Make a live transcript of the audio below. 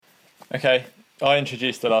Okay, I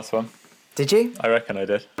introduced the last one. Did you? I reckon I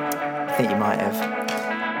did. I think you might have.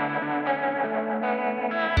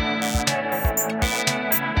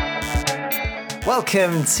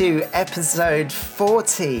 Welcome to episode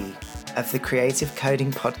 40 of the Creative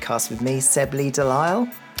Coding Podcast with me, Seb Lee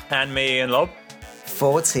Delisle. And me and Lob.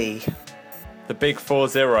 40. The big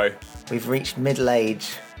 40. We've reached middle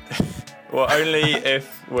age. Well, only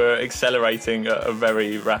if we're accelerating at a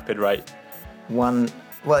very rapid rate.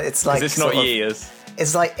 Well, it's like... 'Cause it's not years.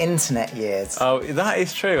 It's like internet years. Oh, that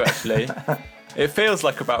is true, actually. It feels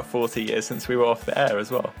like about 40 years since we were off the air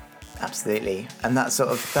as well. Absolutely. And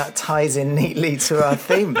that ties in neatly to our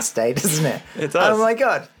theme today, doesn't it? It does. Oh my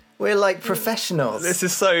God. We're like professionals.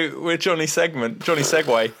 We're Johnny Segway.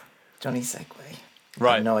 Johnny Segway.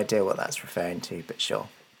 Right. I have no idea what that's referring to, but sure.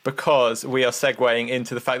 Because we are segueing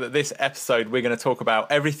into the fact that this episode we're going to talk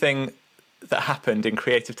about everything that happened in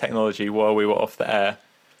creative technology while we were off the air.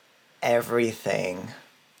 Everything.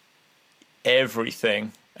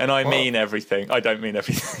 And I mean everything. I don't mean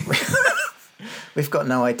everything. We've got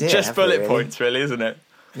no idea. Just bullet really? points, really, isn't it?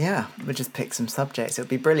 Yeah, we'll just pick some subjects. It'll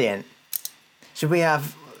be brilliant. Should we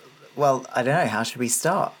have... Well, I don't know. How should we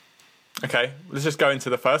start? Okay, let's just go into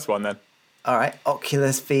the first one then. All right,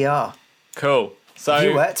 Oculus VR. Cool. So, have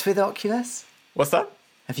you worked with Oculus? What's that?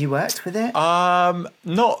 Have you worked with it?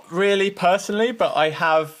 Not really personally, but I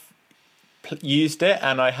have used it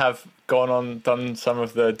and I have done some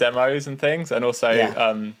of the demos and things. And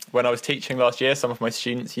also, when I was teaching last year, some of my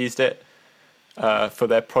students used it for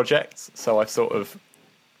their projects. So I've sort of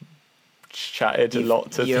chatted a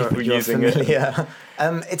lot to people using it.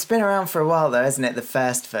 It's been around for a while though, isn't it? The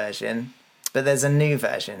first version. But there's a new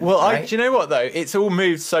version. Well, right? Do you know what though? It's all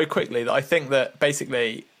moved so quickly that I think that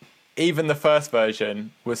basically even the first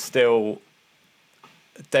version was still...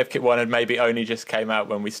 DevKit 1 had maybe only just came out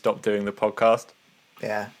when we stopped doing the podcast.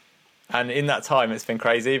 Yeah. And in that time, it's been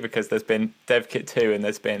crazy because there's been DevKit 2 and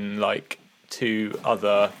there's been like 2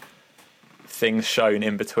 other things shown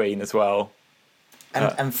in between as well.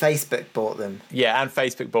 And Facebook bought them. Yeah, and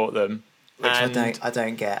Facebook bought them. Which and I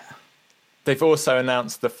don't get. They've also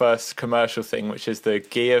announced the first commercial thing, which is the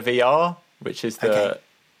Gear VR, which is I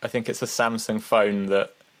think it's a Samsung phone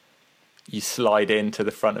that you slide into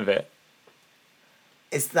the front of it.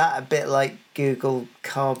 Is that a bit like Google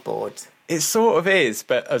Cardboard? It sort of is,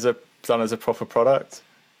 but done as a proper product.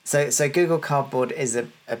 So Google Cardboard is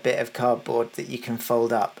a bit of cardboard that you can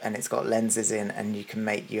fold up and it's got lenses in and you can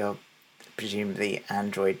make your presumably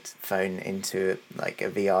Android phone into like a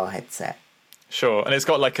VR headset. Sure, and it's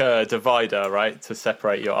got like a divider, right, to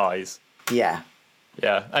separate your eyes. Yeah.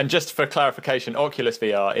 Yeah, and just for clarification, Oculus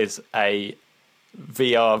VR is a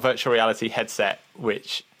VR virtual reality headset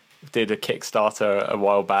which did a Kickstarter a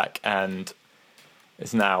while back and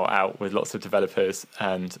is now out with lots of developers,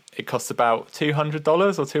 and it costs about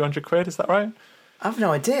 $200 or 200 quid, is that right? I've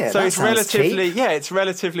no idea. So that it's sounds relatively cheap. it's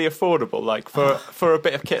relatively affordable. Like for a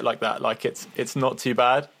bit of kit like that, like it's not too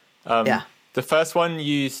bad. Yeah. The first one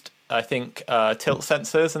used, I think, tilt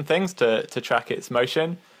sensors and things to track its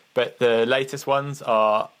motion, but the latest ones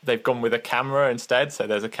they've gone with a camera instead. So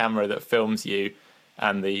there's a camera that films you,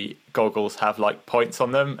 and the goggles have like points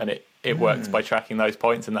on them, and it works by tracking those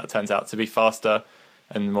points, and that turns out to be faster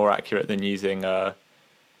and more accurate than using like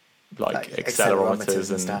accelerometers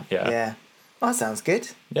and stuff. Yeah. Well, that sounds good.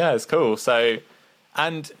 Yeah, it's cool. So,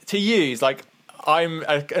 and to use, like, I'm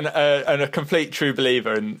a complete true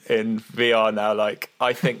believer in VR now. Like,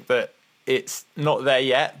 I think that it's not there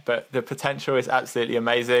yet, but the potential is absolutely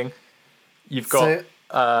amazing. You've got,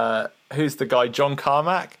 who's the guy? John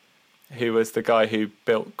Carmack, who was the guy who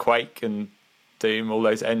built Quake and Doom, all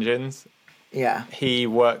those engines. Yeah. He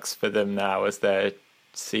works for them now as their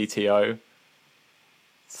CTO.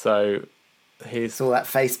 So it's all that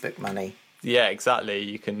Facebook money. Yeah, exactly.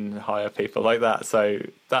 You can hire people like that. So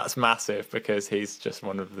that's massive because he's just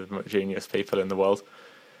one of the most genius people in the world.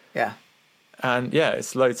 Yeah. And yeah,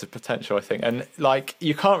 it's loads of potential, I think. And like,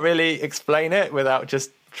 you can't really explain it without just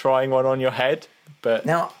trying one on your head. But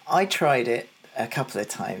now, I tried it a couple of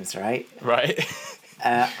times, right? Right.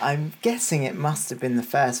 I'm guessing it must have been the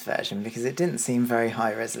first version because it didn't seem very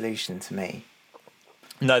high resolution to me.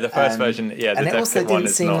 No, the first version, yeah. And it also didn't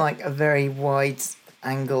seem like a very wide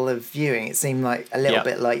angle of viewing. It seemed like a little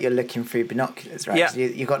bit like you're looking through binoculars, right? Yeah.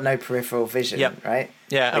 You've got no peripheral vision, right?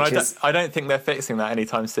 Yeah, and I don't think they're fixing that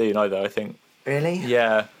anytime soon either, I think. Really?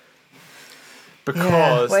 Yeah. Because...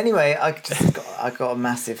 Yeah. Well, anyway, I got a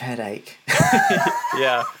massive headache.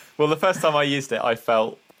 Yeah. Well, the first time I used it, I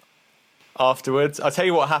felt afterwards. I'll tell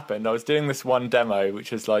you what happened. I was doing this one demo,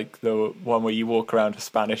 which is like the one where you walk around a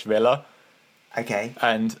Spanish villa. Okay.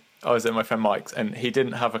 And I was at my friend Mike's, and he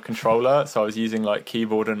didn't have a controller, so I was using like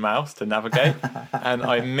keyboard and mouse to navigate, and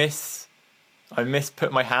I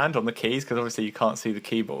put my hand on the keys because obviously you can't see the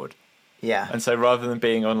keyboard. Yeah. And so rather than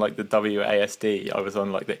being on like the WASD, I was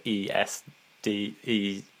on like the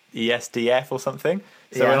ESDF or something.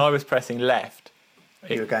 So when I was pressing left,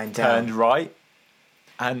 it You were going turned down. right.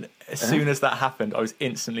 And as soon as that happened, I was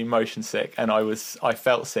instantly motion sick, and I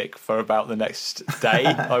felt sick for about the next day,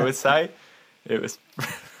 I would say. It was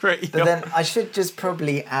pretty But then I should just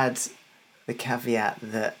probably add the caveat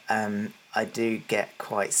that I do get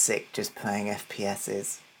quite sick just playing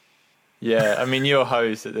FPSs. Yeah, I mean, you're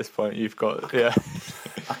hosed at this point. You've got, yeah.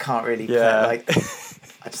 I can't really play, Yeah. like,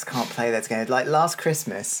 I just can't play those games. Like last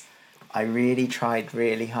Christmas, I really tried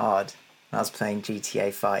really hard and I was playing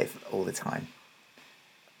GTA 5 all the time.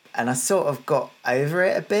 And I sort of got over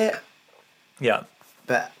it a bit, Yeah.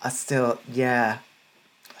 but I still, I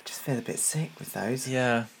just feel a bit sick with those.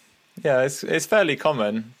 Yeah. Yeah, it's fairly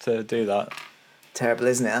common to do that. Terrible,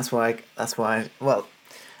 isn't it? Well,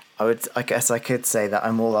 I guess I could say that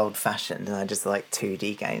I'm all old fashioned and I just like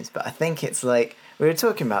 2D games, but I think it's like, we were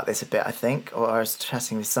talking about this a bit, I think, or I was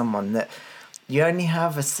chatting with someone that you only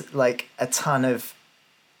have a ton of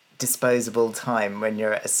disposable time when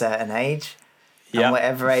you're at a certain age. Yeah. And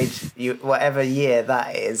whatever year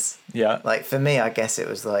that is, Yeah. like for me, I guess it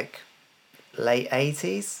was like late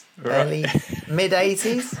 80s, Right. early, mid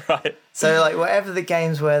 80s. Right. So like whatever the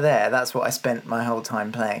games were there, that's what I spent my whole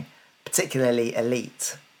time playing, particularly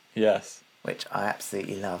Elite, Yes. which I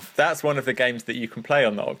absolutely love. That's one of the games that you can play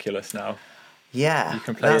on the Oculus now. Yeah, You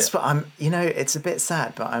can play that's it. what I'm. It's a bit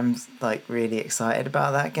sad, but I'm like really excited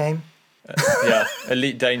about that game. Yeah.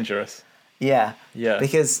 Elite Dangerous. Yeah, Yeah.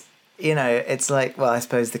 because it's like, well, I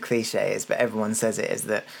suppose the cliche is, but everyone says it, is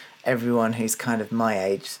that everyone who's kind of my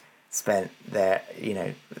age spent their,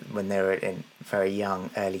 when they were in very young,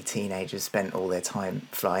 early teenagers, spent all their time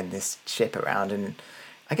flying this ship around. And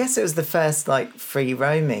I guess it was the first like free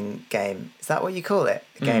roaming game. Is that what you call it?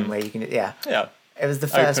 A game where you can, Yeah. It was the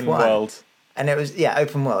first Open one. world. And it was,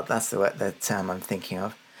 open world. That's the term I'm thinking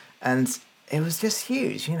of. And it was just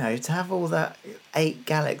huge, to have all that 8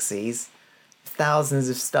 galaxies, thousands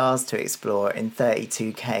of stars to explore in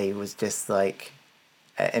 32K was just like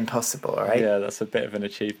impossible, right? Yeah, that's a bit of an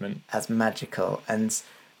achievement. As magical. And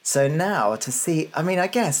so now to see, I mean, I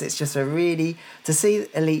guess it's just to see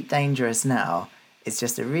Elite Dangerous now, it's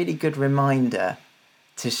just a really good reminder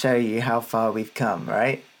to show you how far we've come,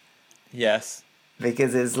 right? Yes.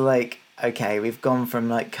 Because it's like, okay, we've gone from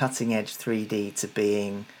like cutting edge 3D to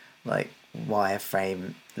being like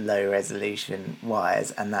wireframe, low resolution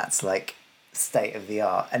wires, and that's like state of the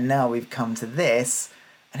art. And now we've come to this,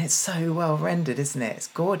 and it's so well rendered, isn't it? It's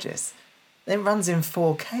gorgeous. It runs in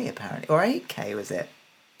 4K apparently, or 8K was it?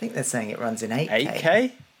 I think they're saying it runs in 8K.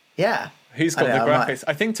 8K? Yeah. Who's I got the don't know, graphics?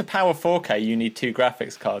 I think to power 4K you need 2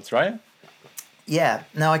 graphics cards, right? Yeah.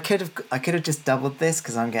 Now I could have just doubled this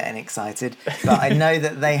because I'm getting excited, but I know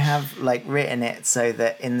that they have like written it so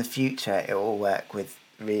that in the future it will work with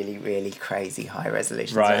really, really crazy high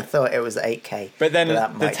resolution. Right. So I thought it was 8K. But then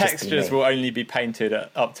that the might just be textures me. will only be painted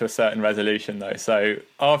up to a certain resolution, though. So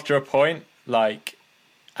after a point, like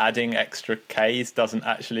adding extra Ks doesn't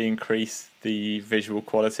actually increase the visual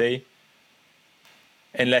quality,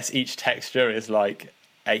 unless each texture is like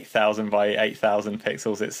 8,000 by 8,000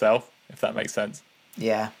 pixels itself. If that makes sense.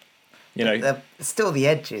 Yeah. They're still the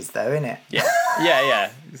edges though, isn't it?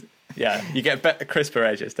 Yeah. You get better, crisper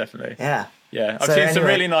edges, definitely. Yeah. Yeah, I've So seen some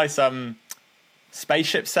anyway- really nice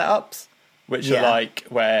spaceship setups, which are Yeah. like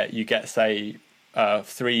where you get, say,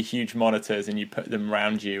 3 huge monitors and you put them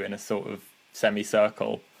around you in a sort of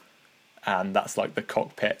semicircle, and that's like the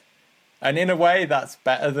cockpit. And in a way, that's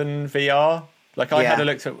better than VR. Like I had a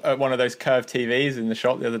look at one of those curved TVs in the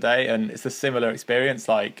shop the other day, and it's a similar experience,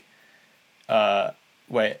 like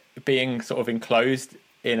where being sort of enclosed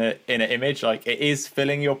in an image, like it is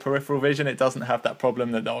filling your peripheral vision. It doesn't have that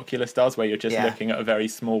problem that the Oculus does, where you're just looking at a very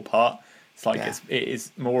small part. It's like it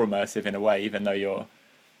is more immersive in a way, even though you're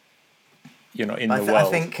not in the world. I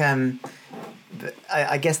think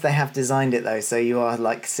I guess they have designed it though, so you are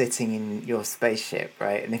like sitting in your spaceship,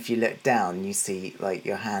 right? And if you look down, you see like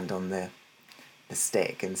your hand on the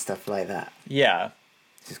stick and stuff like that. Yeah.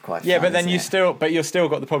 Which is quite Yeah, fun, but then isn't it? you've still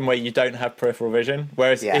got the problem where you don't have peripheral vision.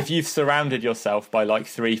 Whereas if you've surrounded yourself by like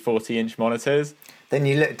 3 40-inch monitors, then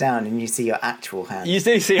you look down and you see your actual hand. you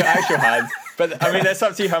do see your actual hand. But I mean, it's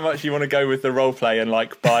up to you how much you want to go with the role play and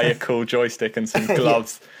like buy a cool joystick and some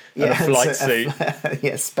gloves and a flight suit.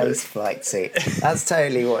 Space flight suit. That's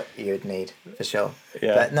totally what you would need for sure.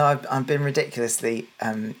 Yeah. But no, I've been ridiculously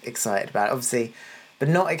excited about it. Obviously, but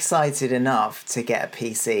not excited enough to get a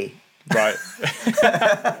PC. Right.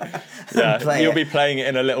 Yeah, Play you'll it. be playing it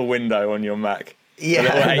in a little window on your Mac. Yeah, A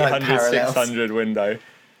little like 800, parallels. 600 window.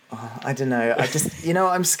 I don't know. I just, what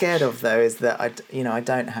I'm scared of though is that I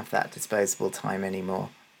don't have that disposable time anymore.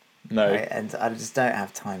 No. Right? And I just don't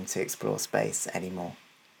have time to explore space anymore.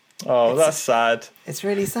 Oh, It's- that's sad. It's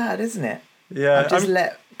really sad, isn't it? Yeah. I've just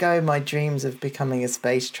let go my dreams of becoming a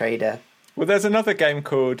space trader. Well, there's another game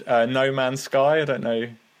called No Man's Sky. I don't know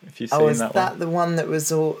if you've seen Oh, is that that one. the one that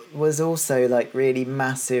was also like really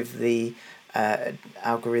massively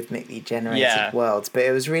algorithmically generated Yeah. worlds, but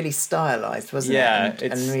it was really stylized, wasn't Yeah, it?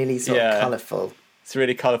 And it's- really sort yeah. of colourful. It's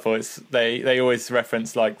really colourful. They always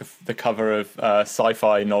reference like the cover of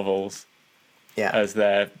sci-fi novels Yeah. as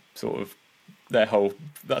their sort of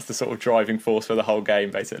that's the sort of driving force for the whole game,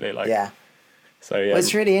 basically. Like, Yeah. So yeah. Well,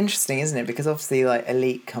 it's really interesting, isn't it? Because obviously, like,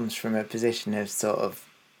 Elite comes from a position of sort of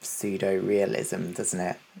pseudo-realism, doesn't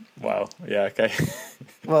it? Well, yeah, okay.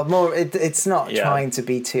 Well, more it's not Yeah. trying to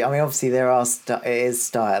be too. I mean, obviously it is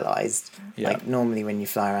stylized. Yeah. Like normally, when you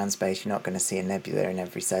fly around space, you're not going to see a nebula in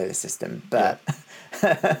every solar system. But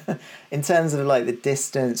in terms of like the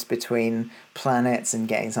distance between planets and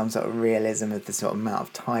getting some sort of realism of the sort of amount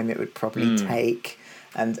of time it would probably take,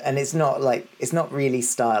 and it's not really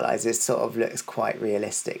stylized. It sort of looks quite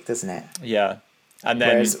realistic, doesn't it? Yeah. And then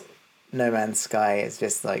Whereas No Man's Sky is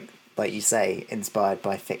just like you say, inspired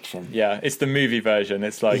by fiction. yeah, it's the movie version.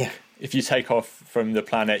 It's like Yeah. if you take off from the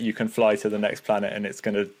planet, you can fly to the next planet, and it's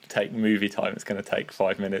going to take movie time. It's going to take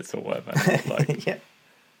 5 minutes or whatever. It's like, Yeah.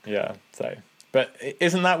 yeah. So, but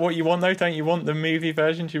isn't that what you want though? Don't you want the movie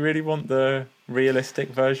version? Do you really want the realistic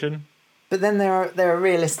version? But then there are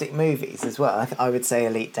realistic movies as well. I would say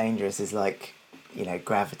Elite Dangerous is like,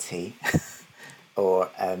 Gravity, or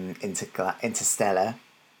Interstellar,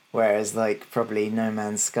 whereas like probably No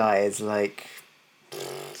Man's Sky is like,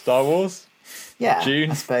 Star Wars? yeah,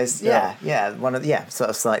 Dune? I suppose, Yeah. yeah, sort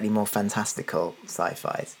of slightly more fantastical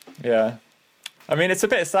sci-fis. Yeah. I mean, it's a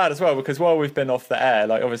bit sad as well because while we've been off the air,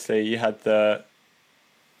 like obviously you had the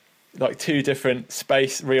like two different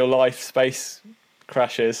real life space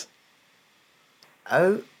crashes.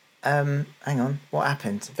 Oh, hang on, what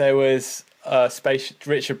happened? There was a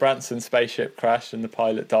Richard Branson spaceship crash and the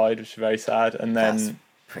pilot died, which was very sad. And That's then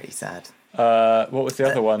pretty sad. what was the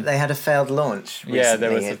other one? They had a failed launch recently, Yeah,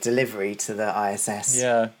 there was a delivery to the ISS.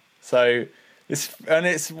 Yeah. So it's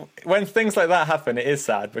when things like that happen, it is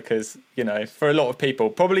sad because, for a lot of people,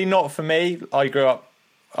 probably not for me. I grew up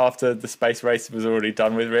after the space race was already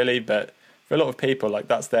done with, really, but for a lot of people, like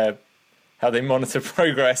that's how they monitor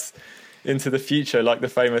progress into the future, like the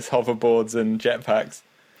famous hoverboards and jetpacks.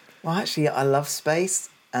 Well, actually, I love space,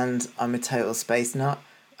 and I'm a total space nut.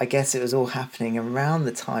 I guess it was all happening around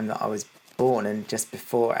the time that I was born, and just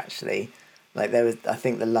before, actually. Like, I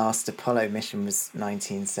think the last Apollo mission was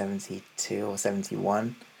 1972 or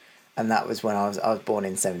 71, and that was when I was born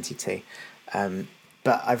in 72.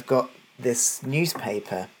 But I've got this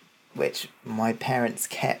newspaper, which my parents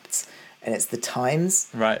kept, and it's the Times,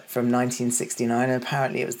 Right. from 1969, and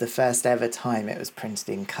apparently it was the first ever time it was printed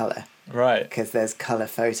in colour. Right. Because there's colour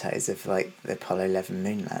photos of like the Apollo 11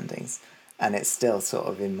 moon landings, and it's still sort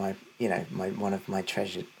of in my one of my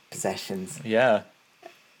treasured possessions. Yeah.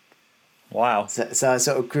 Wow. So I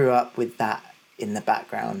sort of grew up with that in the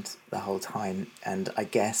background the whole time, and I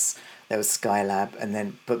guess there was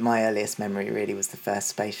Skylab, but my earliest memory really was the first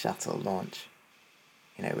space shuttle launch.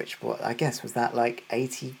 I guess was that like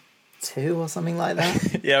 82 or something like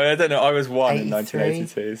that. Yeah, I don't know. I was 1 in 83?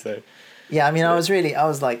 1982, so Yeah, I mean, I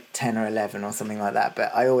was like 10 or 11 or something like that,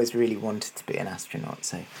 but I always really wanted to be an astronaut,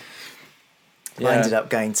 so I Yeah. ended up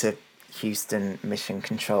going to Houston Mission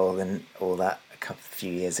Control and all that a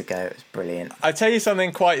few years ago. It was brilliant. I tell you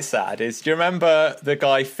something quite sad. Do you remember the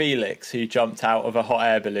guy Felix who jumped out of a hot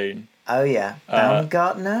air balloon? Oh, yeah.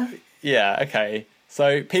 Baumgartner? Yeah, okay.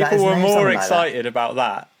 So people his were name? more Something like that. excited about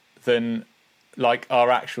that than like our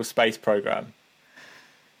actual space program.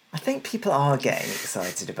 I think people are getting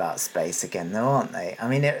excited about space again, though, aren't they? I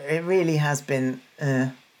mean, it really has been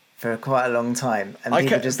for quite a long time, and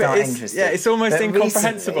people just but aren't it's, interested. yeah, it's almost But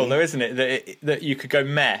incomprehensible, recently- though, isn't it? That you could go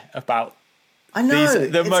meh about I know.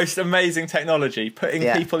 the most amazing technology, putting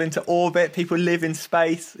Yeah. people into orbit. People live in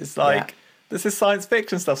space. It's like this is science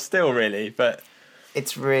fiction stuff still, really, but.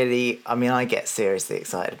 It's really, I mean, I get seriously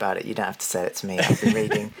excited about it. You don't have to say it to me. I've been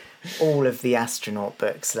reading all of the astronaut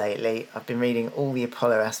books lately. I've been reading all the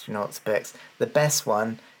Apollo astronauts books. The best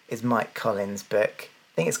one is Mike Collins' book.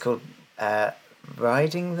 I think it's called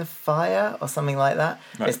Riding the Fire or something like that.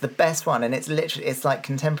 Right. It's the best one, and it's like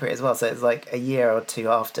contemporary as well. So it's like a year or two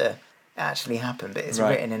after it actually happened, but it's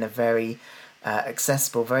Right. written in a very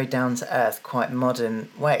accessible, very down to earth, quite modern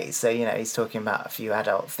way. So he's talking about a few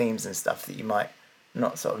adult themes and stuff that you might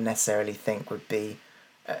not sort of necessarily think would be,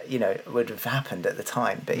 would have happened at the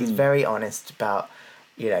time. But he's very honest about,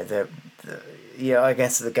 I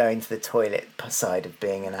guess the going to the toilet side of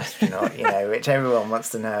being an astronaut, which everyone wants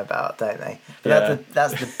to know about, don't they? But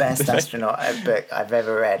that's the best astronaut book I've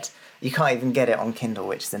ever read. You can't even get it on Kindle,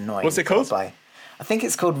 which is annoying. What's it called? I think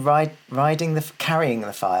it's called Carrying the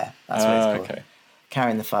Fire. That's what it's called. Okay.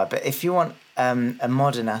 Carrying the Fire. But if you want a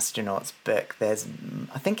modern astronaut's book, I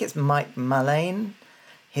think it's Mike Mullane,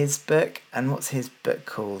 his book. And what's his book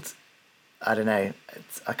called? I don't know.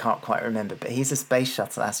 I can't quite remember. But he's a space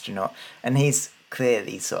shuttle astronaut. And he's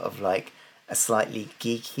clearly sort of like a slightly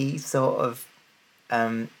geeky sort of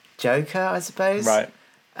Joker, I suppose. Right.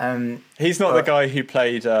 He's not the guy who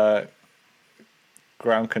played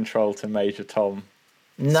ground control to Major Tom.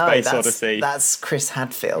 No, Space Odyssey. That's Chris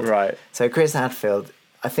Hadfield. Right. So I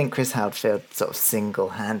think Chris Hadfield sort of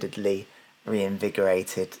single-handedly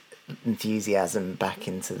reinvigorated enthusiasm back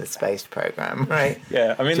into the space program, right?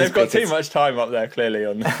 Yeah, I mean, they've got too much time up there, clearly.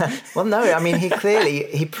 Well, no, I mean, he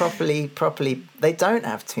properly, they don't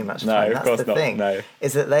have too much time. No, of course not. That's the thing. No.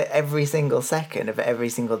 Is that every single second of every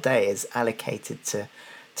single day is allocated to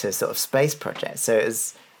sort of space projects. So it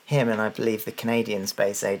was him and I believe the Canadian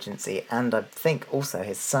Space Agency and I think also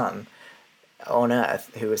his son on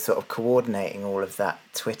Earth who was sort of coordinating all of that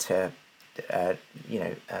Twitter,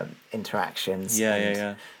 interactions.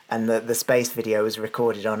 Yeah. And the space video was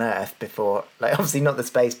recorded on Earth before, like obviously not the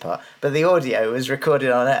space part, but the audio was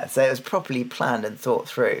recorded on Earth. So it was properly planned and thought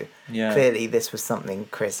through. Yeah. Clearly this was something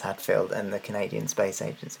Chris Hadfield and the Canadian Space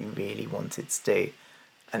Agency really wanted to do.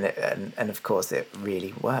 And of course it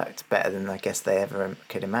really worked better than I guess they ever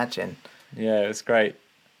could imagine. Yeah, it was great.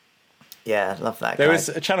 Yeah, I love that guy.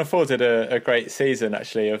 Channel 4 did a great season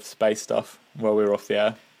actually of space stuff while we were off the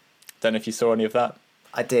air. Don't know if you saw any of that.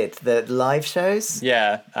 I did. The live shows?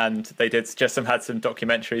 Yeah, and they had some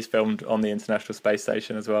documentaries filmed on the International Space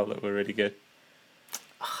Station as well that were really good.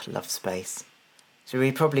 Oh, I love space. So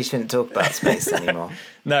we probably shouldn't talk about space anymore.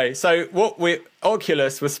 No, so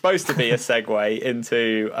Oculus was supposed to be a segue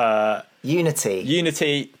into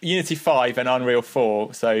Unity 5 and Unreal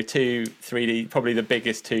 4, so two 3D, probably the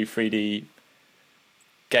biggest two 3D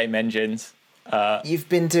game engines. You've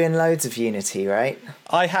been doing loads of Unity, right?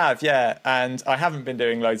 I have, yeah, and I haven't been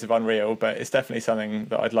doing loads of Unreal, but it's definitely something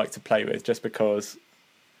that I'd like to play with just because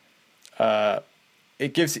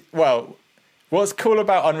it gives... Well, what's cool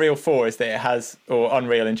about Unreal 4 is that it has, or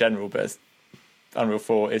Unreal in general, but Unreal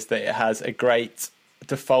 4 is that it has a great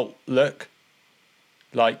default look.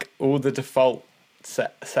 Like, all the default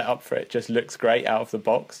set up for it just looks great out of the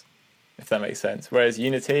box, if that makes sense. Whereas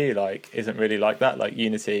Unity, isn't really like that. Like,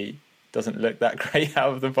 Unity doesn't look that great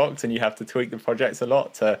out of the box, and you have to tweak the projects a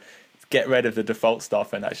lot to get rid of the default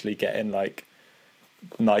stuff and actually get in,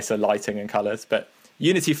 nicer lighting and colours. But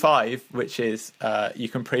Unity 5, which is, you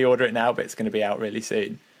can pre-order it now, but it's going to be out really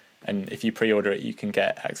soon. And if you pre-order it, you can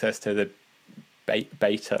get access to the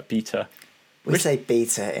beta. We say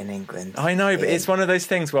beta in England. I know, but it's one of those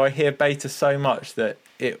things where I hear beta so much that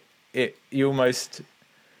you almost...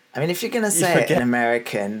 I mean, if you're going to say it in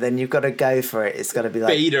American, then you've got to go for it. It's got to be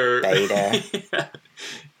like... Beta.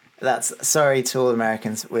 Yeah. Sorry to all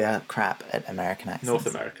Americans. We are crap at American accents. North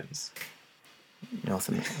Americans.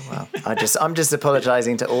 Well, I'm just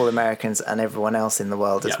apologising to all Americans and everyone else in the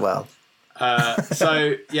world as well.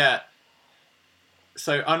 So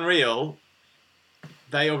Unreal,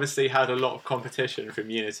 they obviously had a lot of competition from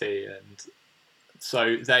Unity, and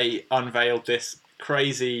so they unveiled this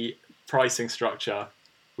crazy pricing structure,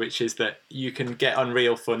 which is that you can get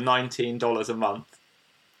Unreal for $19 a month,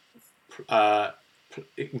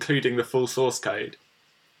 including the full source code.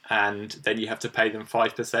 And then you have to pay them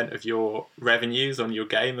 5% of your revenues on your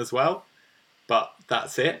game as well. But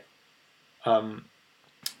that's it.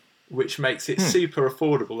 Which makes it super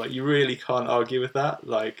affordable. You really can't argue with that.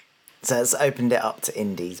 So it's opened it up to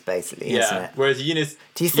indies, basically, isn't it? Whereas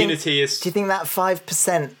Unity is... Do you think that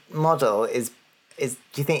 5% model is... Do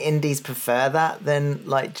you think indies prefer that than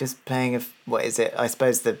just paying what is it? I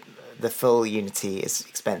suppose the full Unity is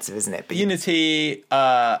expensive, isn't it? But Unity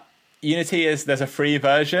is, there's a free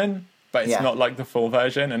version, but it's not like the full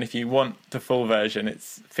version. And if you want the full version,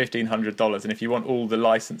 it's $1,500. And if you want all the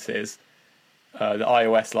licenses, the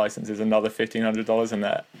iOS license is another $1,500, and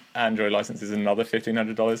the Android license is another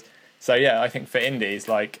 $1,500. So yeah, I think for indies,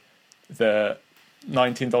 the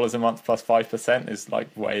 $19 a month plus 5% is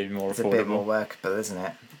way more affordable. It's a bit more workable, isn't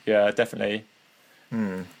it? Yeah, definitely.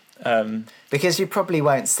 Because you probably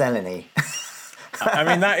won't sell any. I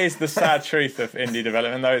mean, that is the sad truth of indie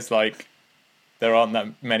development, though. It's there aren't that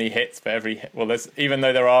many hits for every hit. Well, there's, even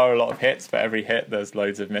though there are a lot of hits for every hit, there's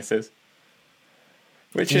loads of misses.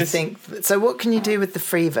 Which Do you is think so? What can you do with the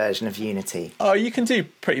free version of Unity? Oh, you can do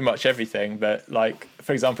pretty much everything, but like,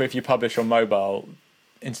 for example, if you publish on mobile,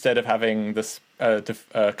 instead of having this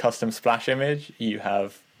custom splash image, you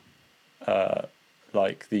have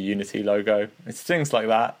like the Unity logo. It's things like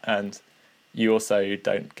that, and you also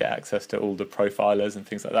don't get access to all the profilers and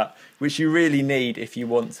things like that, which you really need if you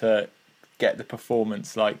want to get the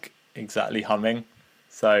performance like exactly humming.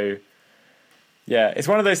 So yeah, it's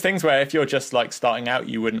one of those things where if you're just like starting out,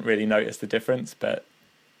 you wouldn't really notice the difference, but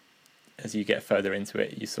as you get further into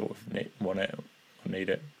it, you sort of want it or need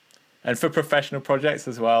it. And for professional projects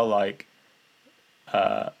as well, like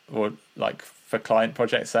or like for client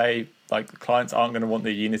projects, say, like clients aren't going to want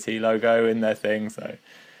the Unity logo in their thing, so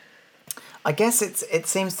I guess it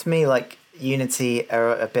seems to me like Unity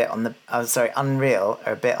are a bit on the Unreal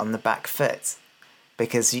are a bit on the back foot,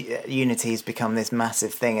 because Unity's become this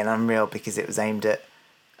massive thing, and Unreal, because it was aimed at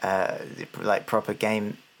like proper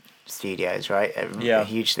game studios, right? Yeah.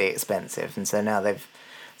 Hugely expensive, and so now they've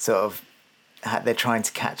sort of they're trying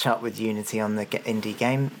to catch up with Unity on the indie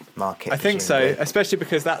game market. I think so, especially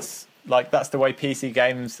because that's the way PC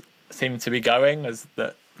games seem to be going. As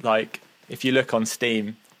that, like, if you look on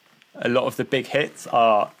Steam, a lot of the big hits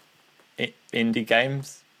are indie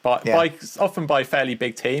games, by often by fairly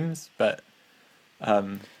big teams, but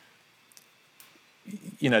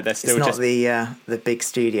you know, they're still it's not the big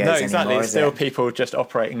studios. No, exactly. Anymore, it's still people just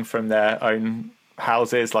operating from their own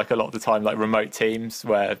houses, like a lot of the time, like remote teams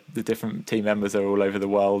where the different team members are all over the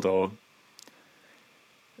world, or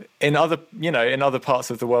in other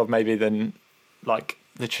parts of the world maybe than like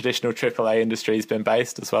the traditional AAA industry has been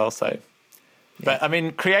based as well. So, but I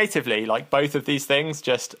mean, creatively, like both of these things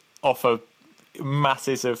just offer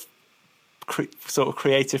masses of sort of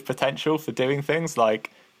creative potential for doing things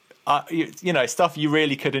like you know, stuff you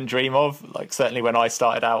really couldn't dream of. Like certainly when I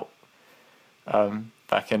started out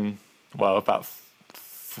back in about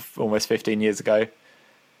almost 15 years ago,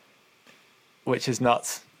 which is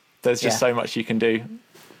nuts. There's just so much you can do,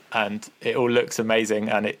 and it all looks amazing,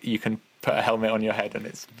 and you can put a helmet on your head and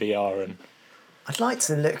it's VR. And I'd like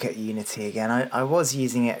to look at Unity again. I was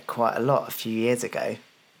using it quite a lot a few years ago,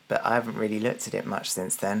 but I haven't really looked at it much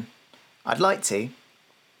since then. I'd like to.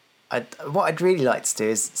 What I'd really like to do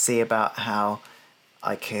is see about how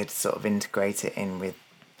I could sort of integrate it in with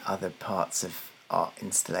other parts of art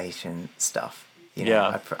installation stuff. You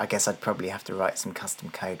know, I guess I'd probably have to write some custom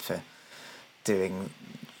code for doing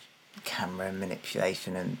camera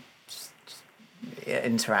manipulation and just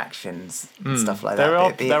interactions and stuff like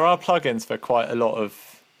that. There are plugins for quite a lot of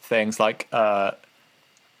things. Like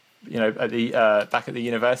you know, at the back at the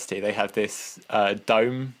university, they have this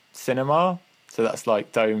Dome cinema. So that's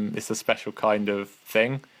like Dome. It's a special kind of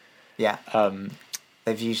thing. Yeah.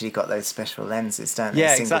 They've usually got those special lenses, don't they?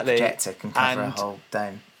 Yeah, a single exactly. projector can cover a whole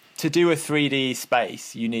dome. To do a 3D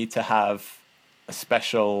space, you need to have a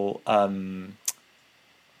special.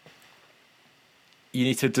 You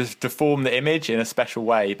need to deform the image in a special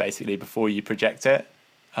way, basically, before you project it,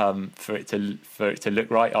 for it to look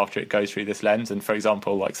right after it goes through this lens. And for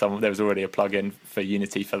example, like there was already a plugin for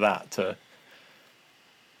Unity for that to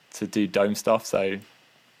do dome stuff. So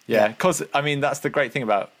yeah, because I mean that's the great thing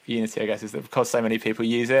about Unity, I guess, is that because so many people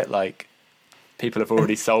use it, like people have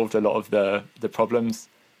already solved a lot of the problems.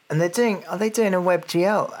 And are they doing a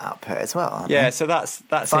WebGL output as well? Aren't they? So that's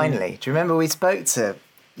finally. Do you remember we spoke to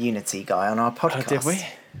Unity guy on our podcast? Oh, did we?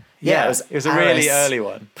 Yeah, it was a really early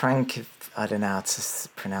one. I don't know how to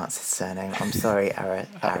pronounce his surname. I'm sorry, Aris.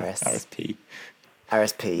 RSP.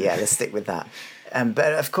 RSP. Yeah, let's stick with that.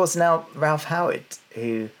 But of course now Ralph Howard,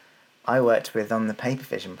 who I worked with on the Paper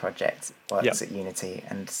Vision project, works at Unity,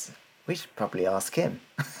 and we should probably ask him.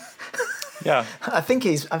 Yeah, I think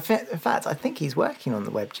he's working on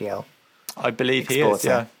the WebGL. I believe exporter. He is,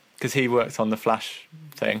 yeah, because he worked on the Flash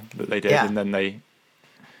thing that they did, and then they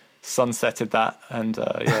sunsetted that, and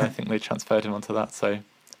I think they transferred him onto that. So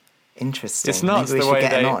interesting. It's nuts the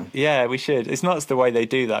way we should. It's nuts the way they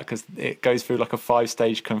do that, because it goes through like a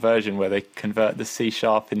 5-stage conversion where they convert the C#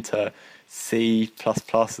 into C++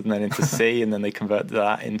 and then into C, and then they convert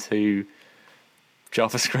that into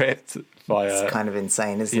JavaScript via. It's kind of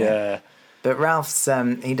insane, isn't it? Yeah. But Ralph's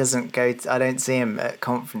he doesn't go. I don't see him at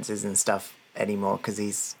conferences and stuff anymore because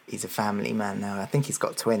he's a family man now. I think he's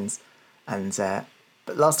got twins, and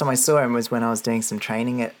but last time I saw him was when I was doing some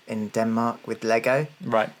training in Denmark with Lego.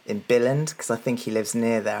 Right. In Billund, because I think he lives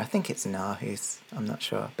near there. I think it's in Aarhus. I'm not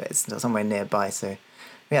sure, but it's somewhere nearby. So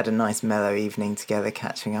we had a nice mellow evening together,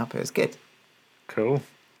 catching up. It was good. Cool.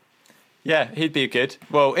 Yeah, he'd be good.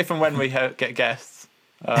 Well, if and when we get guests,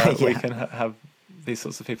 we can have these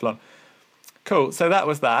sorts of people on. Cool. So that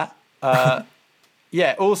was that.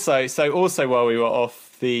 Yeah. Also while we were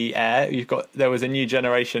off the air, there was a new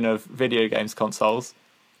generation of video games consoles.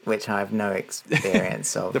 Which I have no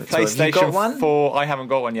experience of. The at all. Have you got PlayStation one? 4. I haven't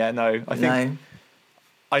got one yet. No, I think No.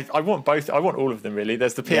 I want both. I want all of them really.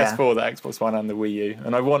 There's the PS4, the Xbox One, and the Wii U,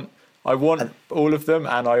 and I want all of them,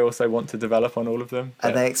 and I also want to develop on all of them.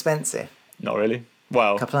 Are they expensive? Not really.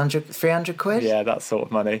 Well, A couple hundred, 300 quid? yeah, that sort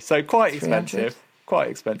of money. So quite 300? expensive. Quite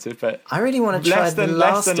expensive, but I really want to try less The than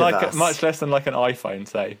Last of like Us. much less than like an iPhone,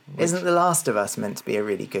 say. Isn't The Last of Us meant to be a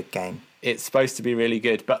really good game? It's supposed to be really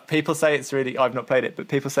good, but people say it's really. I've not played it, but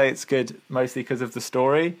people say it's good mostly because of the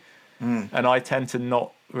story, and I tend to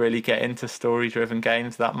not really get into story-driven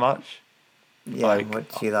games that much. Yeah, Like,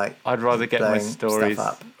 what do you like? I'd rather get my Blowing stories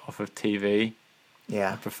stuff up. off of TV.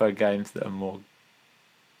 Yeah. I prefer games that are more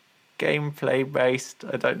gameplay based.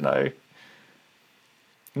 I don't know.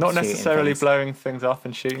 Not Shooting necessarily things. blowing things up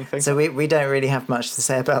and shooting things. So we don't really have much to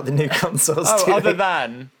say about the new consoles, do Other we?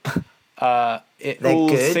 than They're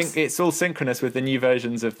good. it's all synchronous with the new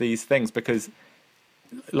versions of these things because,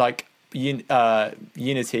 like,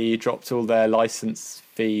 Unity dropped all their license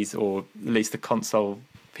fees, or at least the console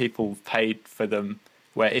people paid for them.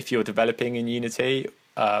 Where if you're developing in Unity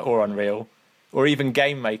or Unreal, or even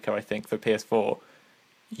Game Maker, I think for PS4,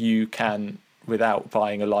 you can, without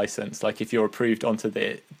buying a license, like if you're approved onto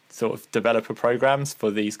the sort of developer programs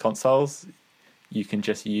for these consoles, you can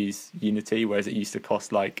just use Unity, whereas it used to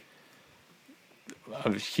cost like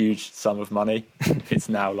a huge sum of money. It's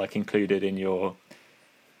now like included in your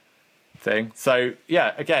thing. So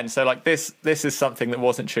yeah, again, so like this is something that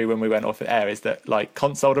wasn't true when we went off the air, is that like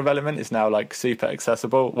console development is now like super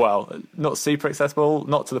accessible. Well, not super accessible,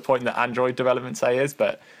 not to the point that Android development say is,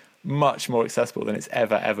 but much more accessible than it's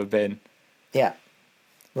ever been. Yeah.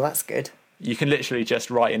 Well, that's good. You can literally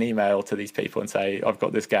just write an email to these people and say, I've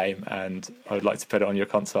got this game and I would like to put it on your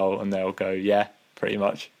console, and they'll go, yeah, pretty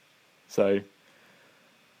much. So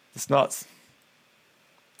it's nuts.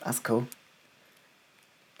 That's cool.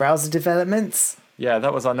 Browser developments? Yeah,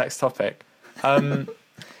 that was our next topic.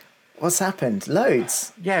 What's happened?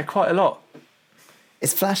 Loads. Yeah, quite a lot.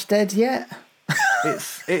 Is Flash dead yet?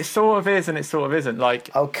 It sort of is and it sort of isn't. Like,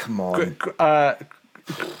 Oh, come on.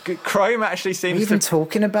 Chrome actually Are seems you even to.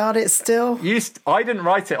 talking about it still? I didn't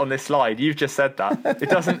write it on this slide. You've just said that. It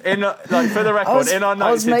doesn't. For the record, in our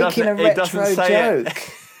I was notes, making a it doesn't retro say joke.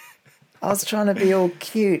 it. I was trying to be all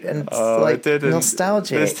cute and It didn't.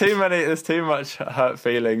 nostalgic. There's too much hurt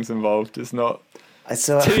feelings involved. It's not I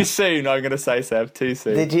saw. too soon. I'm going to say, Seb, too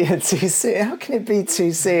soon. Did you too soon? How can it be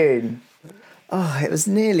too soon? Oh, it was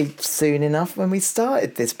nearly soon enough when we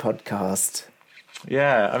started this podcast.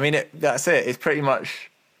 Yeah, I mean, that's it. It's pretty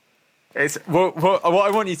much. It's what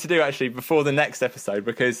I want you to do actually before the next episode,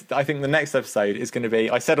 because I think the next episode is going to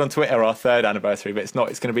be. I said on Twitter our 3rd anniversary, but it's not.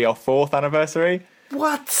 It's going to be our 4th anniversary.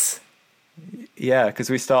 What? Yeah, because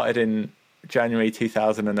we started in January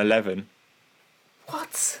 2011,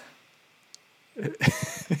 What?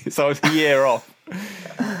 so I was a year off.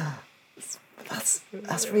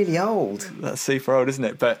 That's really old. That's super old, isn't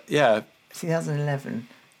it? But yeah, 2011,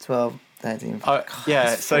 12, 13. yeah.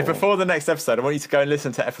 that's So 4. before the next episode, I want you to go and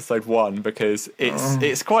listen to episode 1 because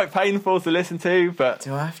it's quite painful to listen to, but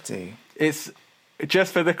Do I have to? it's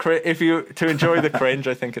just for the to enjoy the cringe.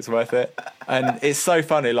 I think it's worth it, and it's so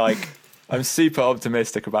funny. Like, I'm super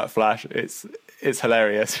optimistic about Flash. It's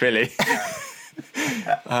hilarious, really.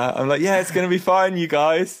 I'm like, yeah, it's gonna be fine, you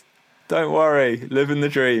guys. Don't worry, living the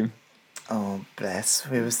dream. Oh, bless.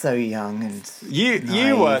 We were so young and You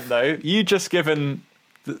naive. weren't though. You just given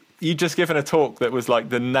a talk that was like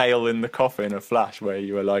the nail in the coffin of Flash, where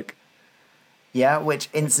you were like, Yeah, which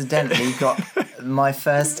incidentally got my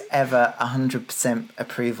first ever 100%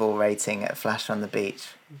 approval rating at Flash on the Beach.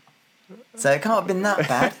 So it can't have been that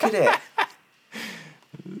bad, could it?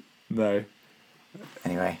 no,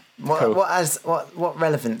 Anyway, Cool. what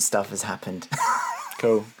relevant stuff has happened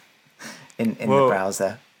cool. in Well, the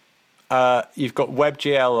browser? You've got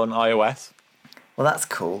WebGL on iOS. Well, that's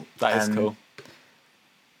cool. That is cool.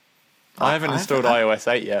 I haven't I've- installed I-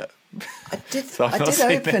 iOS 8 yet. I did. So I've I not did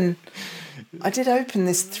seen it. open. I did open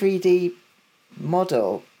this 3D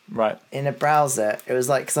model Right. in a browser. It was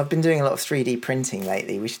like, because I've been doing a lot of 3D printing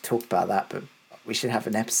lately. We should talk about that, but we should have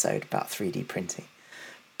an episode about 3D printing.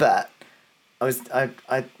 But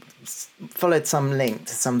I followed some link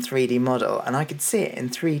to some 3D model, and I could see it in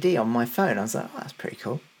 3D on my phone. I was like, oh, that's pretty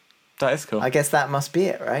cool. That is cool. I guess that must be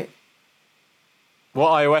it, right? What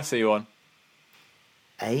iOS are you on?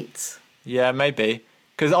 8. Yeah, maybe.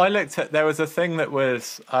 Because I looked at, there was a thing that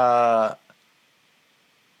was, what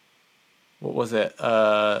was it?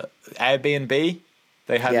 Airbnb.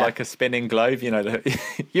 They had Yeah. like a spinning globe. You know,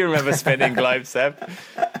 you remember spinning globe, Seb?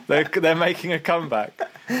 They're making a comeback.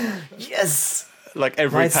 Yes. Like My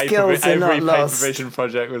every skills are not paper lost. vision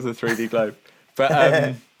project was a 3D globe.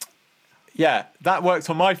 But yeah, that worked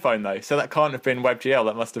on my phone though, so that can't have been WebGL.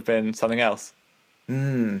 That must have been something else.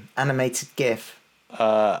 Animated GIF.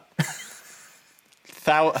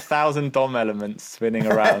 1,000 DOM elements spinning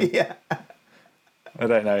around. Yeah. I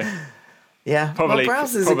don't know. Yeah. Probably- well,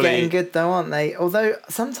 browsers probably- are getting good though, aren't they? Although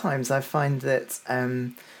sometimes I find that,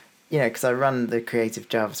 because I run the creative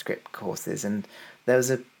JavaScript courses, and there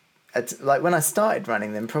was like when I started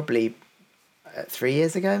running them, probably 3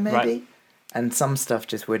 years ago, maybe. Right. And some stuff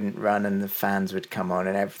just wouldn't run, and the fans would come on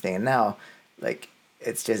and everything. And now, like,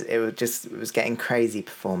 it was getting crazy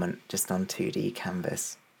performant just on 2D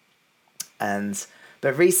canvas.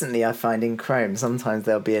 But recently, I find in Chrome sometimes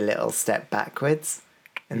there'll be a little step backwards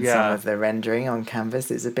in some of the rendering on canvas.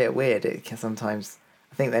 It's a bit weird. Sometimes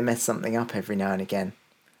I think they mess something up every now and again.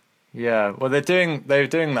 Yeah, well, they're doing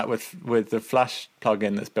that with the Flash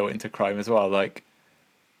plugin that's built into Chrome as well. Like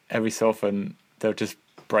every so often they'll just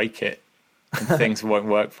break it and things won't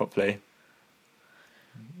work properly.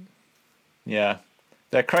 Yeah,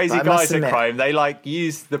 they're crazy But I must guys at admit- Chrome. They like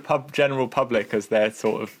use the general public as their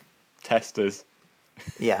sort of testers.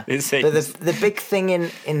 Yeah, It seems. but the big thing in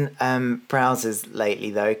browsers lately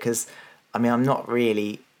though, because I mean I'm not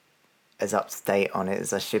really as up to date on it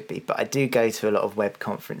as I should be, but I do go to a lot of web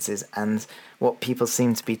conferences, and what people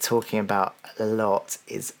seem to be talking about a lot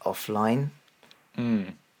is offline.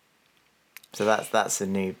 So that's a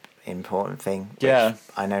new important thing. Which Yeah.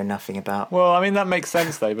 I know nothing about. Well, I mean that makes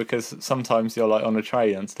sense though, because sometimes you're like on a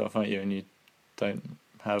train and stuff, aren't you? And you don't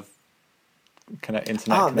have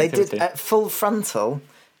internet They connectivity. did at Full Frontal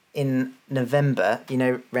in November. You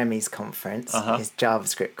know Remy's conference, his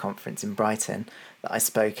JavaScript conference in Brighton that I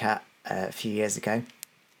spoke at a few years ago.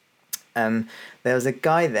 There was a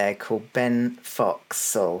guy there called Ben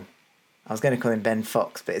Foxall. I was going to call him Ben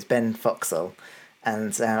Fox, but it's Ben Foxall.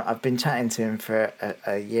 And I've been chatting to him for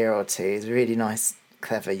a year or two. He's a really nice,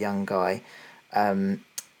 clever young guy. And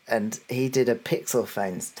he did a Pixel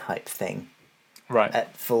Phones type thing Right.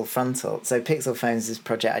 at Full Frontal. So Pixel Phones is a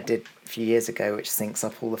project I did a few years ago, which syncs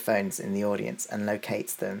up all the phones in the audience and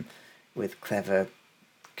locates them with clever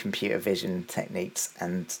computer vision techniques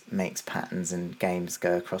and makes patterns and games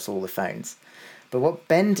go across all the phones. But what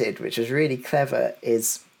Ben did, which was really clever,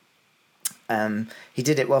 is he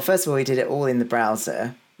did it, well, first of all, he did it all in the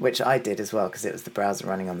browser, which I did as well because it was the browser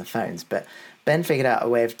running on the phones. But Ben figured out a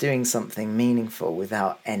way of doing something meaningful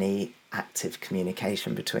without any active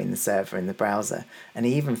communication between the server and the browser. And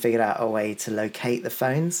he even figured out a way to locate the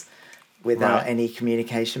phones without Right. any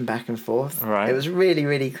communication back and forth. Right. It was really,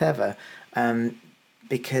 really clever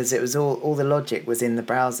because it was all the logic was in the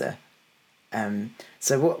browser.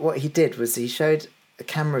 So what he did was he showed a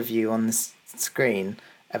camera view on the screen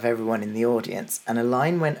of everyone in the audience, and a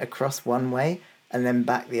line went across one way and then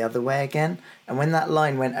back the other way again. And when that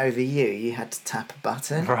line went over you, you had to tap a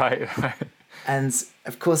button. Right. And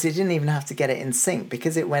of course, he didn't even have to get it in sync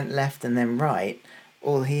because it went left and then right.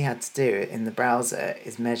 All he had to do in the browser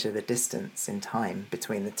is measure the distance in time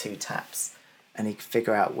between the two taps, and he could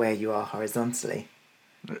figure out where you are horizontally.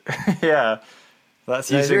 Yeah. That's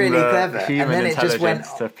So it was using really the clever. human And then it just went,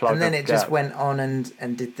 intelligence to plug and then a it just gap. went on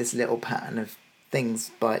and did this little pattern of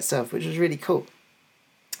things by itself, which was really cool.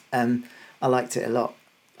 I liked it a lot.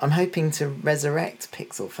 I'm hoping to resurrect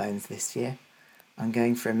Pixel Phones this year. I'm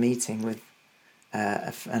going for a meeting with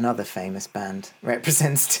another famous band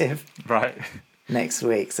representative Right. next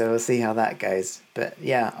week, so we'll see how that goes. But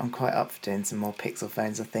yeah, I'm quite up for doing some more Pixel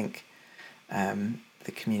Phones. I think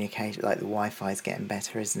the communication, like the Wi-Fi, is getting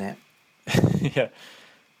better, isn't it?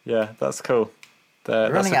 Yeah, that's cool.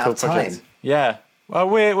 That's running a out cool of time. project. Yeah. Well,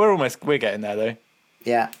 we're getting there though.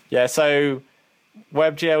 Yeah. Yeah. So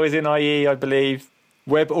WebGL is in IE, I believe.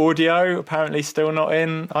 Web Audio apparently still not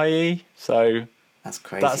in IE. So That's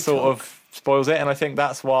crazy. that sort talk. of spoils it, and I think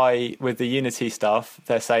that's why with the Unity stuff,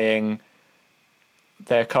 they're saying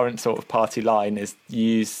their current sort of party line is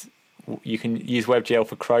you can use WebGL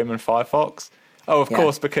for Chrome and Firefox. Oh, of Yeah.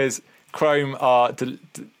 course, because Chrome are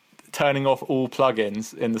turning off all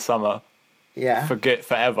plugins in the summer Yeah. for good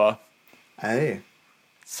forever. Oh.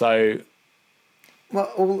 So Well,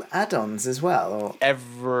 all add-ons as well, or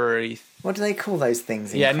every what do they call those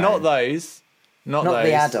things? In yeah, Chrome? not those, not those.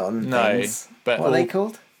 the add-on no, things. but What are they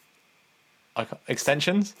called?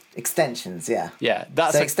 extensions. Extensions. Yeah. Yeah,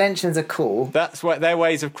 that's So extensions are cool. that's what their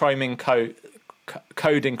ways of coding Chrome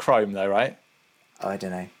though, right? Oh, I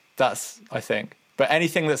don't know. That's, I think. But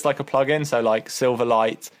anything that's like a plugin, so like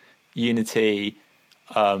Silverlight, Unity,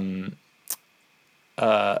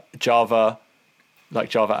 Java, like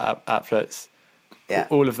Java applets, Yeah.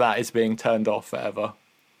 all of that is being turned off forever.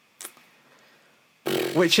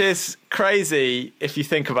 Which is crazy if you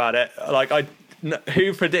think about it. Like,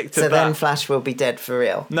 who predicted that? So then Flash will be dead for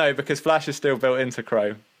real? No, because Flash is still built into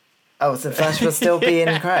Chrome. Oh, so Flash will still be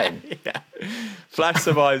in Chrome? Yeah. Flash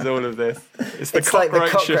survives all of this. It's like the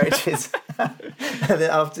cockroaches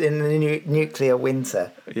after in the nuclear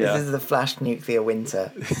winter. Yeah. This is the Flash nuclear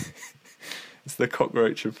winter. It's the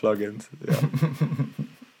cockroach of plugins. Yeah.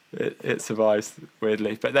 it survives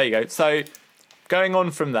weirdly. But there you go. So going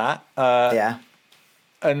on from that,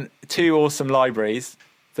 and 2 awesome libraries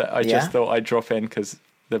that I just thought I'd drop in because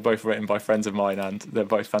they're both written by friends of mine and they're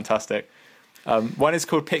both fantastic. One is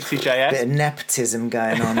called Pixie.js. Bit of nepotism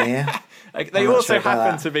going on here. They also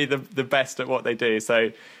happen to be the best at what they do.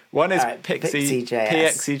 So one is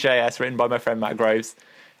Pixie.js, written by my friend Matt Groves.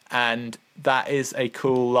 And that is a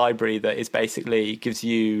cool library that is basically gives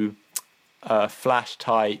you a Flash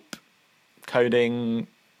type coding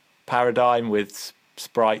paradigm with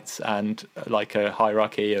sprites and like a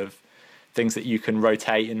hierarchy of things that you can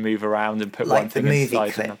rotate and move around and put like one thing movie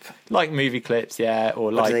inside. Clip. Like movie clips, yeah. Or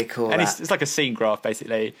what like do they call that? it's like a scene graph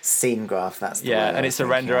basically. Scene graph, that's the word. And it's a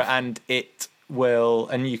renderer and it will,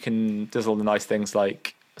 and you can, does all the nice things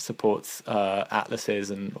like supports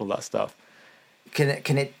atlases and all that stuff. Can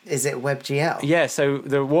it is it WebGL? Yeah, so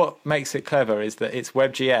what makes it clever is that it's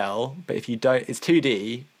WebGL, but if you don't, it's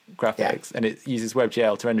 2D graphics and it uses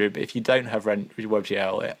WebGL to render it, but if you don't have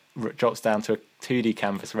WebGL, it drops down to a 2D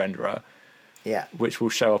canvas renderer, which will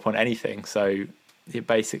show up on anything. So it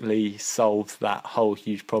basically solves that whole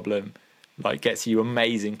huge problem, like gets you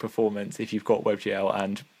amazing performance if you've got WebGL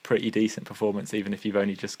and pretty decent performance even if you've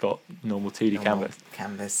only just got normal 2D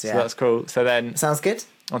canvas. So that's cool. So then sounds good.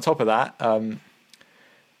 On top of that,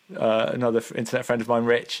 another internet friend of mine,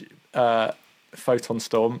 Rich, Photon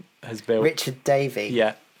Storm, has built... Richard Davey.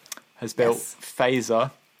 Yeah, has built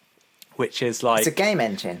Phaser, which is like... It's a game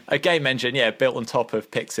engine. A game engine, yeah, built on top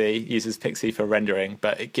of Pixie, uses Pixie for rendering,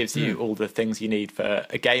 but it gives you all the things you need for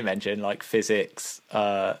a game engine, like physics,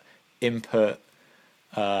 input,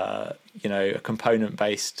 a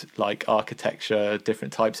component-based like architecture,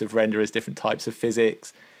 different types of renderers, different types of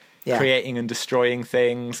physics, creating and destroying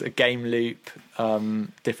things, a game loop,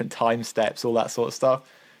 different time steps, all that sort of stuff.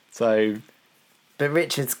 So, but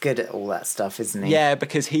Richard's good at all that stuff, isn't he? Yeah,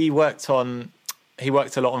 because he worked a lot on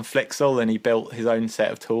Flixel, and he built his own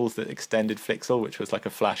set of tools that extended Flixel, which was like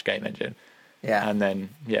a Flash game engine. Yeah. And then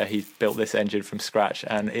he built this engine from scratch,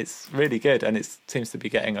 and it's really good, and it seems to be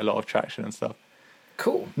getting a lot of traction and stuff.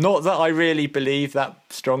 Cool. Not that I really believe that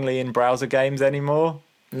strongly in browser games anymore.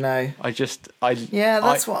 No.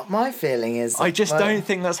 That's what my feeling is. I just don't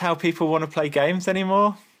think that's how people want to play games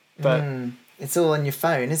anymore. But it's all on your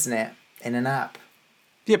phone, isn't it? In an app.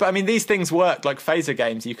 Yeah, but I mean, these things work like phaser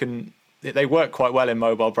games. They work quite well in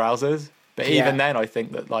mobile browsers. But even then, I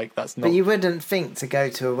think that like that's not. But you wouldn't think to go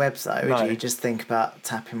to a website, would No. you? Just think about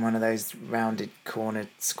tapping one of those rounded cornered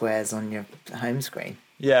squares on your home screen.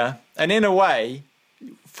 Yeah, and in a way,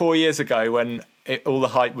 4 years ago when all the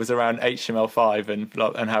hype was around HTML5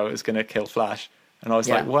 and how it was going to kill Flash, and I was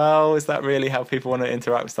like, well, is that really how people want to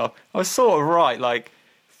interact with stuff? I was sort of right. Like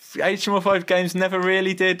HTML5 games never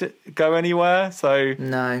really did go anywhere. So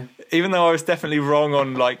no, even though I was definitely wrong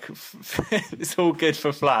on like it's all good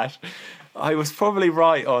for Flash, I was probably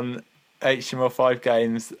right on HTML5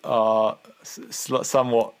 games are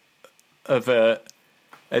somewhat of a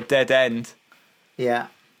dead end. Yeah.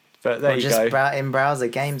 But there you go. Just in browser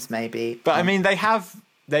games, maybe. But I mean, they have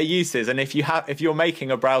their uses, and if you're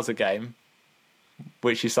making a browser game,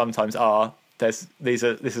 which you sometimes are, this is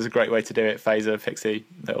a great way to do it. Phaser, Pixie,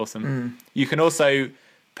 they're awesome. You can also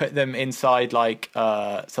put them inside like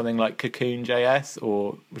something like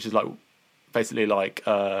Cocoon.js, which is like basically like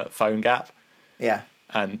PhoneGap. Yeah.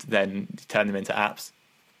 And then turn them into apps.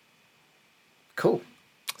 Cool.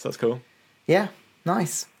 So that's cool. Yeah,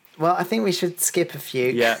 nice. Well, I think we should skip a few.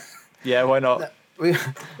 Yeah, why not? I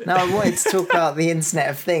wanted to talk about the Internet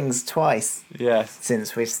of Things twice. Yes.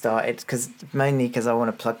 Since we've started, mainly because I want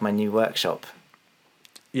to plug my new workshop.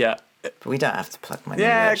 Yeah. But we don't have to plug my new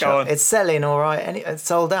workshop. Go on. It's selling all right, and it's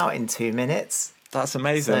sold out in 2 minutes. That's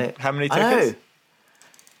amazing. So, how many tickets?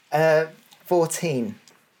 I know. 14.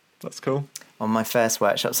 That's cool. On my first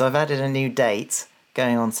workshop. So I've added a new date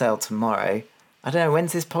going on sale tomorrow. I don't know,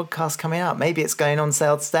 when's this podcast coming out? Maybe it's going on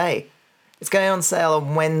sale today. It's going on sale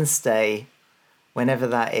on Wednesday, whenever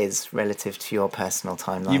that is relative to your personal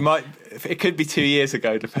timeline. It could be 2 years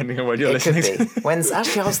ago, depending on when you're listening. It could be.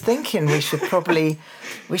 Actually, I was thinking we should probably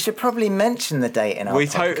mention the date in our podcast. We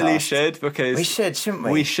totally should, because we should, shouldn't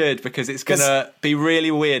we? We should, because it's gonna be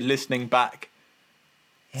really weird listening back.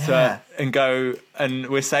 Yeah. And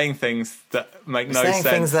we're saying things that make no sense. Saying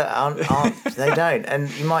things that aren't they don't,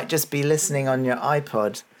 and you might just be listening on your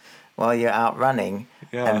iPod while you're out running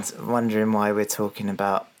and wondering why we're talking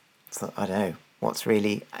about, I don't know, what's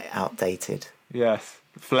really outdated. Yes,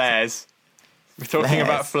 flares. We're talking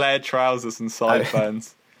about flared trousers and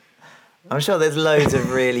sideburns. I'm sure there's loads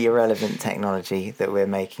of really irrelevant technology that we're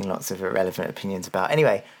making lots of irrelevant opinions about.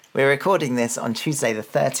 Anyway, we're recording this on Tuesday the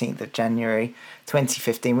 13th of January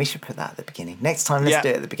 2015. We should put that at the beginning. Next time, let's do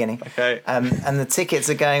it at the beginning. Okay. And the tickets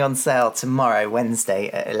are going on sale tomorrow, Wednesday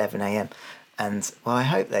at 11 a.m. And, well, I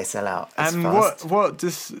hope they sell out as fast. What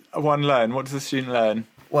does one learn? What does a student learn?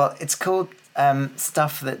 Well, it's called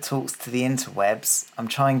stuff that talks to the interwebs. I'm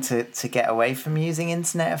trying to get away from using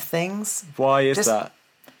Internet of Things. Why is that?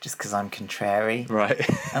 Just because I'm contrary. Right.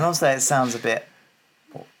 And also it sounds a bit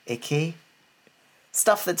icky.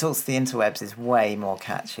 Stuff that talks to the interwebs is way more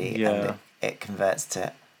catchy, and it converts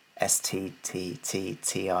to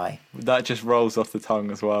STTTTI. That just rolls off the tongue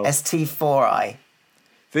as well. ST4I.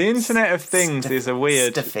 The Internet of Things is a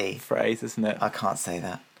weird Stiffy. phrase, isn't it? I can't say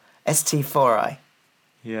that. ST4I.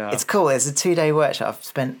 Yeah. It's cool. It's a 2-day workshop. I've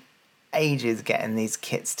spent ages getting these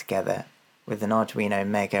kits together with an Arduino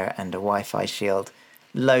Mega and a Wi-Fi shield.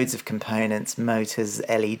 Loads of components, motors,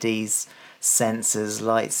 LEDs, sensors,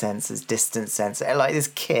 light sensors, distance sensor. Like this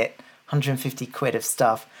kit, 150 quid of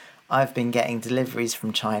stuff. I've been getting deliveries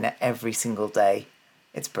from China every single day.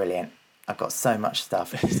 It's brilliant. I've got so much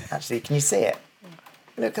stuff. Actually, can you see it?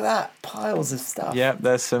 Look at that. Piles of stuff. Yeah,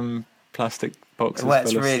 there's some plastic boxes. It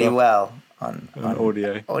works really well on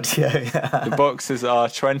audio. The boxes are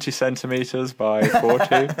 20 centimetres by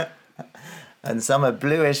 40. And some are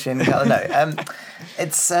bluish in colour. No,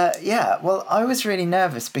 well, I was really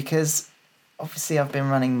nervous because obviously I've been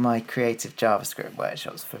running my creative JavaScript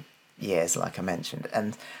workshops for years, like I mentioned,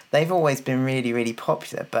 and they've always been really, really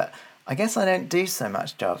popular, but I guess I don't do so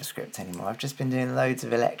much JavaScript anymore. I've just been doing loads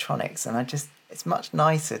of electronics, and it's much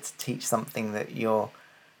nicer to teach something that your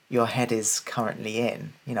head is currently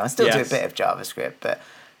in. You know, I still do a bit of JavaScript, but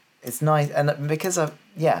it's nice, and because I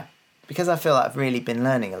feel like I've really been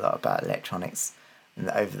learning a lot about electronics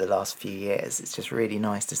over the last few years, it's just really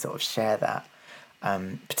nice to sort of share that,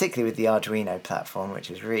 particularly with the Arduino platform, which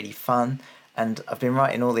is really fun. And I've been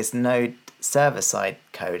writing all this Node server-side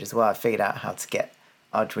code as well. I figured out how to get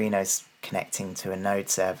Arduinos connecting to a Node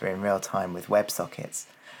server in real time with WebSockets.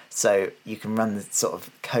 So you can run the sort of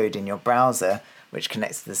code in your browser, which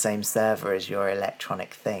connects to the same server as your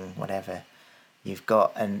electronic thing, whatever you've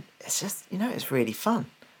got. And it's just, it's really fun.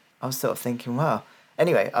 I was sort of thinking, well,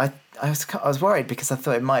 anyway, I was worried because I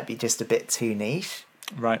thought it might be just a bit too niche.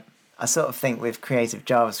 Right. I sort of think with creative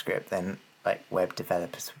JavaScript, then like web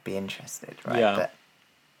developers would be interested, right? Yeah. But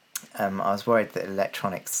I was worried that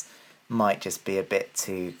electronics might just be a bit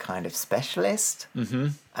too kind of specialist.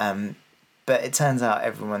 Mm-hmm. But it turns out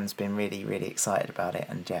everyone's been really, really excited about it,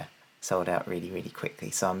 and sold out really, really quickly.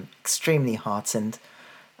 So I'm extremely heartened,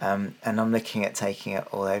 and I'm looking at taking it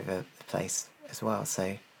all over the place as well.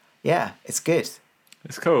 So yeah, it's good.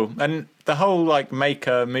 It's cool. And the whole like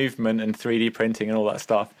maker movement and 3D printing and all that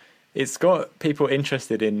stuff, it's got people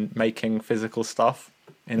interested in making physical stuff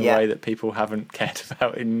in a way that people haven't cared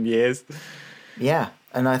about in years. Yeah,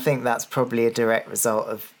 and I think that's probably a direct result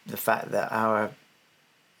of the fact that our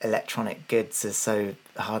electronic goods are so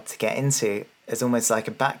hard to get into. There's almost like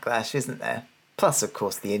a backlash, isn't there? Plus, of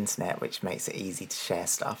course, the internet, which makes it easy to share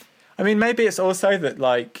stuff. I mean, maybe it's also that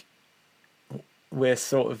like we're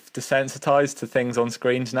sort of desensitized to things on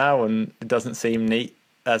screens now, and it doesn't seem neat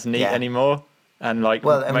anymore. And like,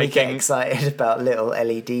 we get excited about little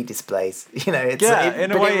LED displays. In a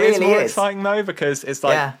way, it's more exciting though, because it's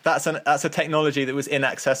like that's a technology that was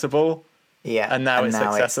inaccessible. Yeah, and now it's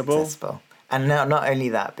accessible. And now, not only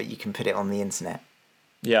that, but you can put it on the internet.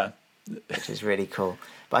 Yeah, which is really cool.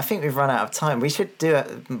 But I think we've run out of time. We should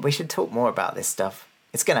talk more about this stuff.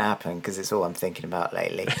 It's going to happen because it's all I'm thinking about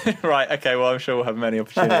lately. Right. Okay. Well, I'm sure we'll have many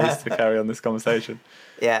opportunities to carry on this conversation.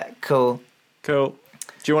 Yeah. Cool. Do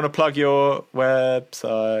you want to plug your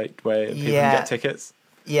website where people can get tickets?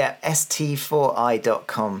 Yeah.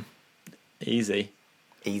 st4i.com. Easy.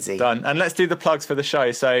 Done. And let's do the plugs for the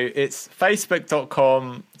show. So it's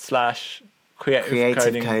facebook.com/Creative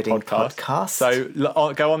Coding Podcast. So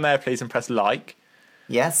go on there, please, and press like.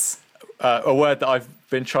 Yes. A word that I've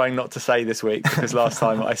been trying not to say this week because last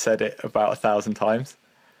time I said it about 1,000 times.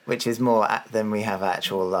 which is more than we have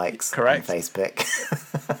actual likes Correct. on Facebook.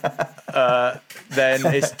 Then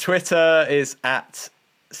it's Twitter is at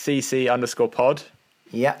cc_pod.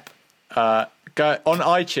 Yep. Go on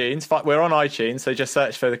iTunes. We're on iTunes, so just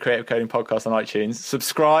search for the Creative Coding Podcast on iTunes.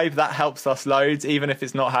 Subscribe. That helps us loads, even if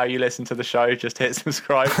it's not how you listen to the show. Just hit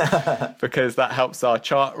subscribe because that helps our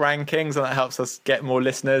chart rankings and that helps us get more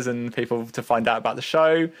listeners and people to find out about the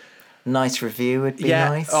show. Nice review would be Yeah,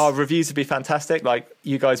 nice. our reviews would be fantastic. Like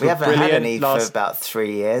you guys we were haven't brilliant had any last. for about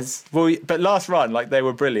 3 years. Well, but last run, like they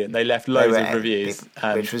were brilliant. They left loads of reviews,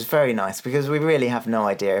 which was very nice because we really have no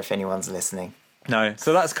idea if anyone's listening. No,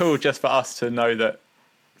 so that's cool just for us to know that,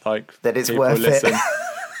 like, That it's people worth listen. it.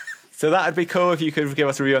 So that'd be cool if you could give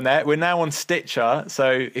us a review on there. We're now on Stitcher,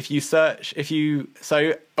 so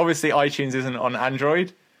so obviously iTunes isn't on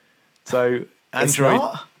Android, so Android,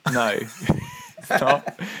 not? no, it's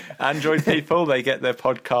not. Android people, they get their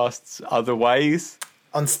podcasts other ways.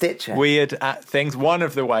 On Stitcher. Weird at things. One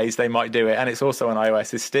of the ways they might do it, and it's also on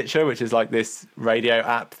iOS, is Stitcher, which is like this radio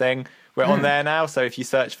app thing. We're on there now, so if you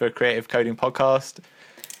search for Creative Coding Podcast,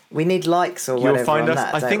 we need likes or whatever you'll find on us.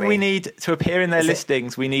 that, I think we need to appear in their Is it-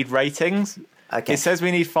 listings. We need ratings. Okay. It says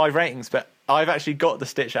we need 5 ratings, but I've actually got the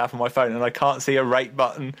Stitch app on my phone and I can't see a rate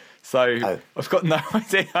button, so I've got no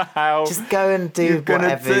idea how. Just go and do You're gonna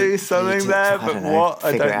whatever do you something do. there, I but don't know. what?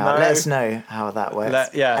 I Figure don't it out. know. Let us know how that works.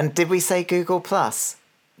 Yeah. And did we say Google Plus?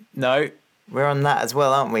 No. We're on that as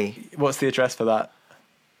well, aren't we? What's the address for that?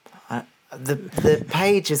 The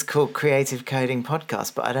page is called Creative Coding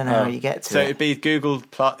Podcast, but I don't know how you get to So it. it'd be Google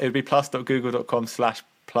plus. It'd be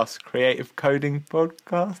plus.google.com/plus Creative Coding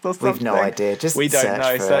Podcast or something. We've no idea. Just we don't search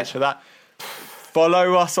know. for Search it. for that.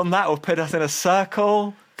 Follow us on that, or put us in a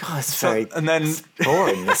circle. God, it's very and then it's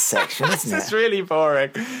boring, this section, isn't it's it? really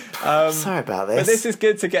boring. Sorry about this. But this is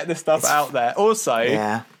good to get this stuff out there. Also,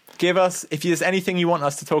 Yeah. give us, if there's anything you want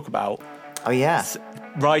us to talk about, Oh, yeah.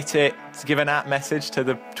 write it, give an app message to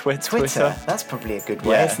the Twitter. That's probably a good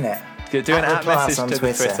way, Yeah. isn't it? Do an app Reply us message on to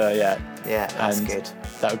Twitter. the Twitter, yeah. Yeah, that's And good.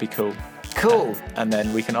 that would be cool. Cool. And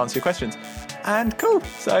then we can answer your questions. And cool.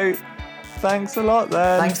 So thanks a lot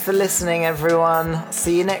then. Thanks for listening, everyone.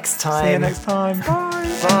 See you next time. See you next time. Bye.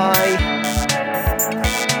 Bye.